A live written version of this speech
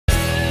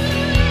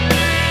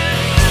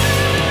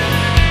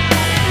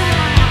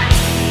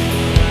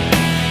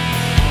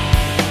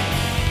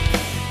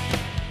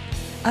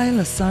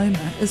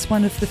Aelosoma is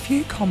one of the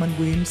few common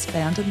worms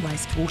found in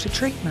wastewater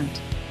treatment.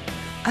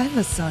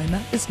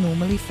 Aelosoma is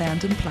normally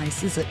found in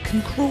places it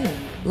can crawl,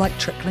 like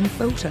trickling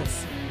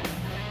filters.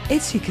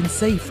 As you can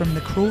see from the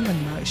crawling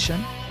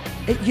motion,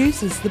 it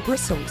uses the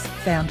bristles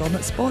found on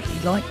its body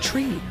like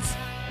treads.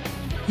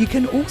 You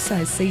can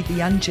also see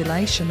the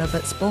undulation of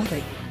its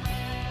body.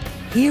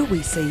 Here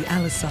we see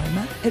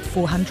Aelosoma at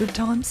 400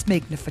 times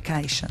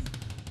magnification.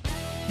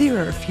 There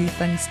are a few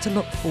things to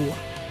look for.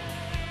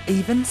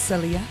 Even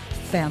cilia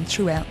found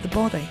throughout the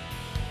body.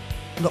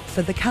 Look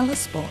for the colour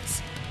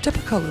spots,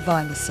 typical of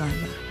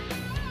Aelosoma.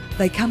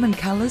 They come in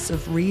colours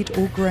of red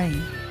or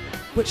green,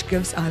 which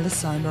gives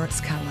Aelosoma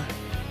its colour.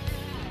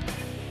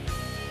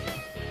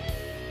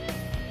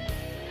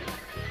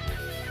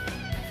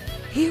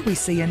 Here we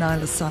see an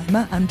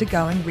Aelosoma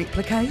undergoing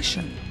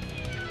replication.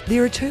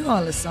 There are two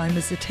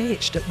Aelosomas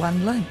attached at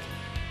one link.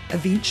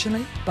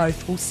 Eventually,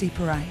 both will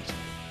separate.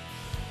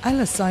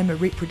 Aelosoma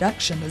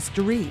reproduction is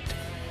direct.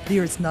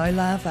 There is no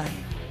larvae.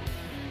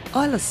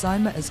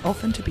 Aelosoma is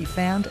often to be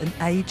found in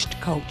aged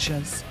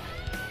cultures.